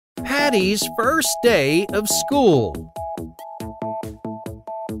Patty's first day of school.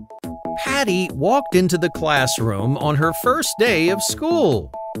 Patty walked into the classroom on her first day of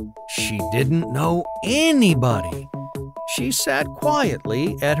school. She didn't know anybody. She sat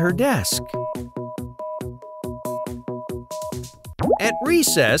quietly at her desk. At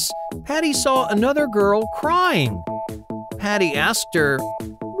recess, Patty saw another girl crying. Patty asked her,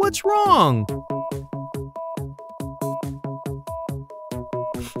 "What's wrong?"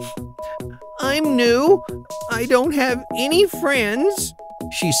 "I'm new. I don't have any friends,"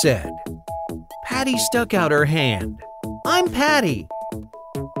 she said. Patty stuck out her hand. "I'm Patty."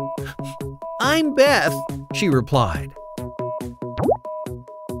 "I'm Beth," she replied.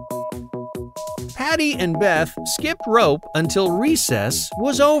 Patty and Beth skipped rope until recess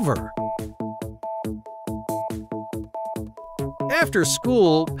was over. After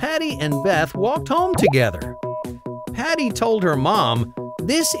school, Patty and Beth walked home together. Patty told her mom,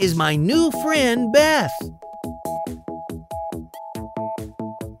 "This is my new friend, Beth."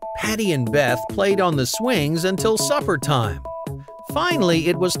 Patty and Beth played on the swings until supper time. Finally,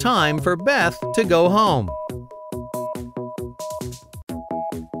 it was time for Beth to go home.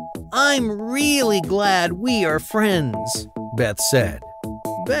 "I'm really glad we are friends," Beth said.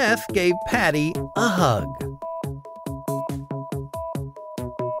 Beth gave Patty a hug.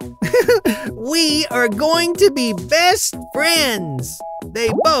 "We are going to be best friends," they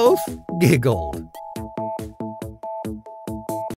both giggled.